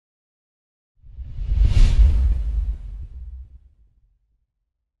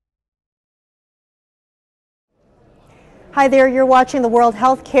Hi there, you're watching the World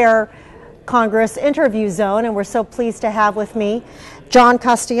Healthcare Congress Interview Zone, and we're so pleased to have with me John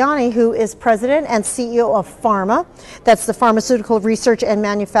Castellani, who is President and CEO of PhRMA. That's the Pharmaceutical Research and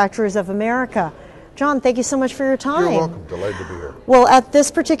Manufacturers of America. John, thank you so much for your time. You're welcome. Delighted to be here. Well, at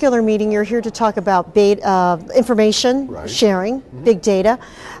this particular meeting, you're here to talk about information sharing, big data.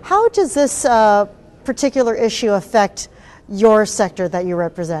 How does this particular issue affect your sector that you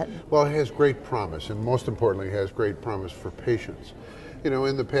represent? Well, it has great promise, and most importantly, it has great promise for patients. You know,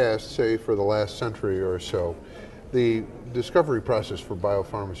 in the past, say for the last century or so, the discovery process for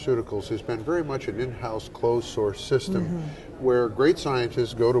biopharmaceuticals has been very much an in-house closed source system where great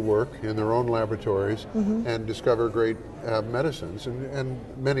scientists go to work in their own laboratories and discover great medicines, and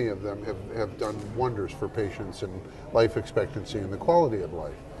many of them have done wonders for patients and life expectancy and the quality of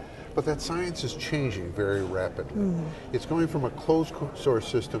life. But that science is changing very rapidly. It's going from a closed source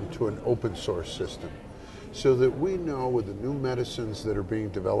system to an open source system, so that we know with the new medicines that are being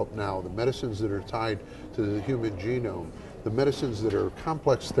developed now, the medicines that are tied to the human genome, the medicines that are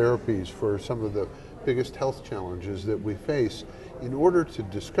complex therapies for some of the biggest health challenges that we face, in order to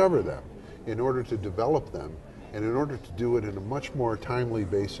discover them, in order to develop them, and in order to do it in a much more timely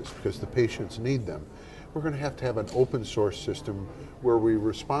basis because the patients need them, we're going to have an open source system where we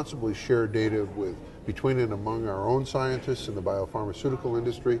responsibly share data between and among our own scientists in the biopharmaceutical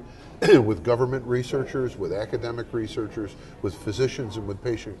industry, with government researchers, with academic researchers, with physicians, and with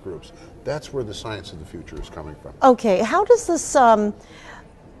patient groups. That's where the science of the future is coming from. Okay, how does this,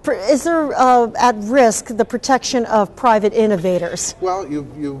 is there at risk the protection of private innovators? Well,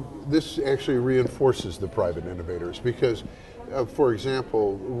 this actually reinforces the private innovators because for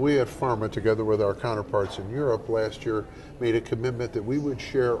example, we at PhRMA, together with our counterparts in Europe last year, made a commitment that we would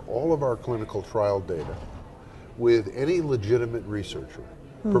share all of our clinical trial data with any legitimate researcher,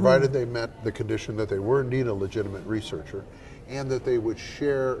 provided they met the condition that they were indeed a legitimate researcher, and that they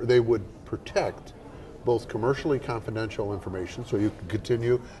would protect both commercially confidential information, so you can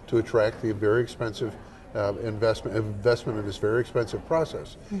continue to attract the very expensive investment in this very expensive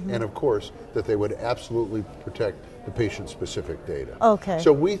process, and of course that they would absolutely protect the patient-specific data. Okay.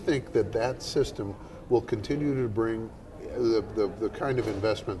 So we think that system will continue to bring the kind of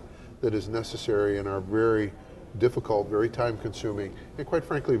investment that is necessary in our very difficult, very time-consuming, and quite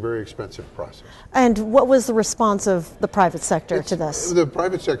frankly, very expensive process. And what was the response of the private sector to this? The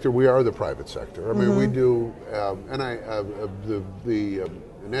private sector, we are the private sector. I mean, we do, the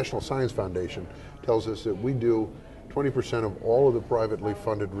National Science Foundation tells us that we do 20% of all of the privately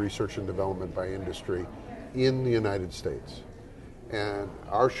funded research and development by industry in the United States. And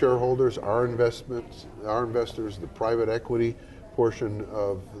our shareholders, our investors, the private equity portion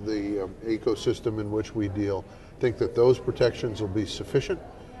of the ecosystem in which we deal, think that those protections will be sufficient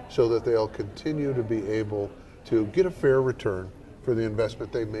so that they'll continue to be able to get a fair return for the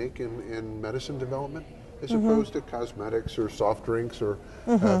investment they make in medicine development, as opposed to cosmetics or soft drinks or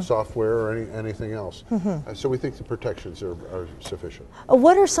software or anything else. So we think the protections are sufficient.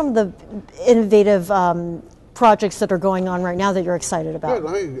 What are some of the innovative projects that are going on right now that you're excited about?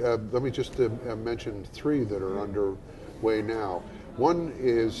 Let me just mention three that are underway now. One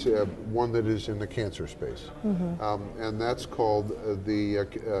is one that is in the cancer space, and that's called the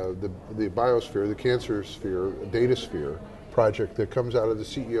Biosphere, the Cancer Sphere, Data Sphere project that comes out of the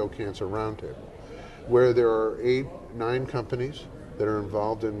CEO Cancer Roundtable, where there are 9 companies that are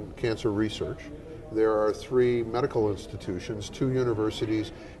involved in cancer research. There are 3 medical institutions, 2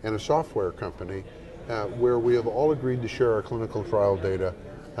 universities, and a software company where we have all agreed to share our clinical trial data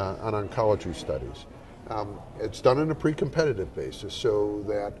on oncology studies. It's done on a pre-competitive basis so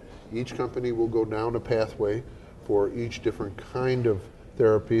that each company will go down a pathway for each different kind of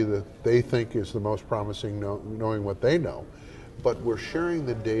therapy that they think is the most promising, knowing what they know. But we're sharing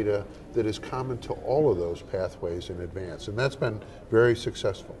the data that is common to all of those pathways in advance, and that's been very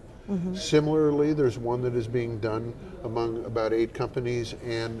successful. Similarly, there's one that is being done among about 8 companies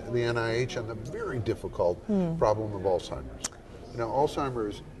and the NIH on the very difficult problem of Alzheimer's. You know,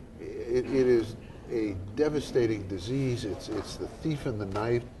 Alzheimer's, it is a devastating disease. It's the thief in the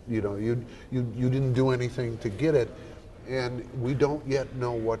night. You know, you didn't do anything to get it, and we don't yet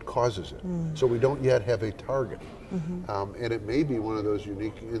know what causes it. So we don't yet have a target. And it may be one of those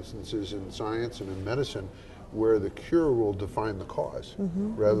unique instances in science and in medicine where the cure will define the cause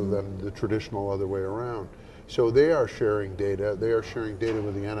rather than the traditional other way around. So they are sharing data. They are sharing data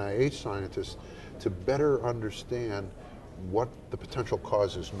with the NIH scientists to better understand what the potential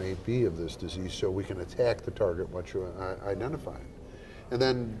causes may be of this disease so we can attack the target once you identify it. And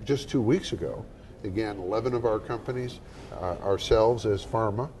then just 2 weeks ago, again, 11 of our companies, ourselves as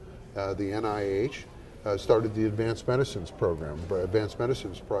PhRMA, the NIH, started the Advanced Medicines program, Advanced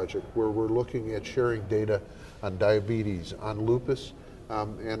Medicines project, where we're looking at sharing data on diabetes, on lupus,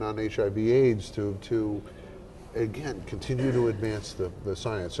 and on HIV/AIDS to again continue to advance the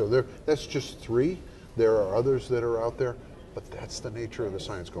science. So that's just 3. There are others that are out there, but that's the nature of the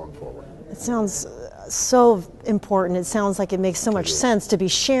science going forward. It sounds so important. It sounds like it makes so much sense to be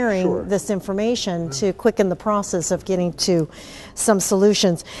sharing this information to quicken the process of getting to some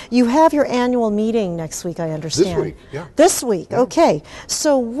solutions. You have your annual meeting next week, I understand. This week, yeah. This week, okay.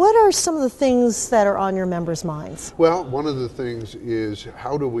 So what are some of the things that are on your members' minds? Well, one of the things is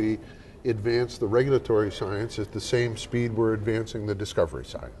how do we advance the regulatory science at the same speed we're advancing the discovery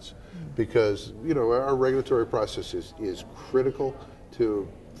science? Because our regulatory process is critical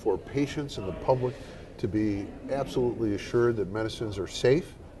for patients and the public to be absolutely assured that medicines are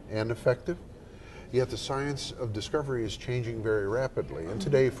safe and effective. Yet the science of discovery is changing very rapidly. And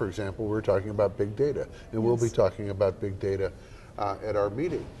today, for example, we're talking about big data, and we'll be talking about big data at our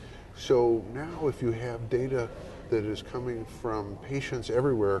meeting. So now if you have data that is coming from patients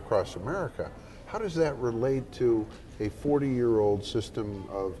everywhere across America, how does that relate to a 40-year-old system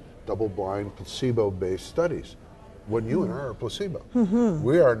of double-blind, placebo-based studies? When you and I are placebo,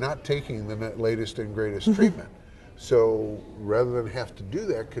 we are not taking the latest and greatest treatment. So rather than have to do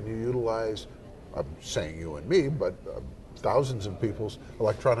that, can you utilize, I'm saying you and me, but thousands of people's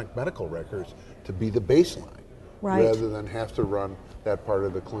electronic medical records to be the baseline, rather than have to run that part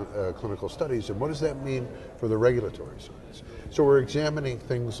of the clinical studies? And what does that mean for the regulatory science? So we're examining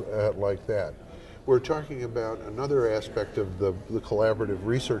things like that. We're talking about another aspect of the collaborative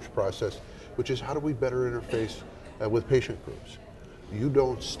research process, which is how do we better interface with patient groups? You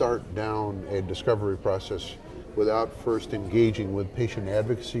don't start down a discovery process without first engaging with patient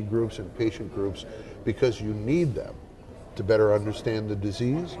advocacy groups and patient groups, because you need them to better understand the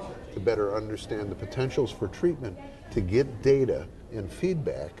disease, to better understand the potentials for treatment, to get data and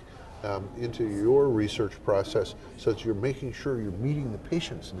feedback into your research process, so that you're making sure you're meeting the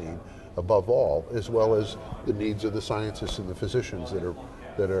patient's need above all, as well as the needs of the scientists and the physicians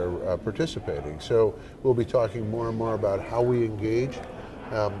that are participating. So we'll be talking more and more about how we engage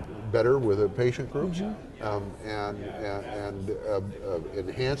better with the patient groups and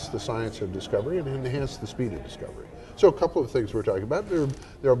enhance the science of discovery and enhance the speed of discovery. So a couple of things we're talking about.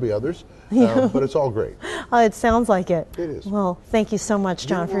 There'll be others, but it's all great. It sounds like it. It is. Well, thank you so much,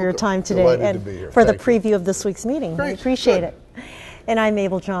 John, for your time today. Delighted and to be here. for Thank the preview of this week's meeting. Great. We appreciate Good. it. And I'm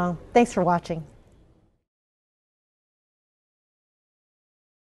Mabel Jong. Thanks for watching.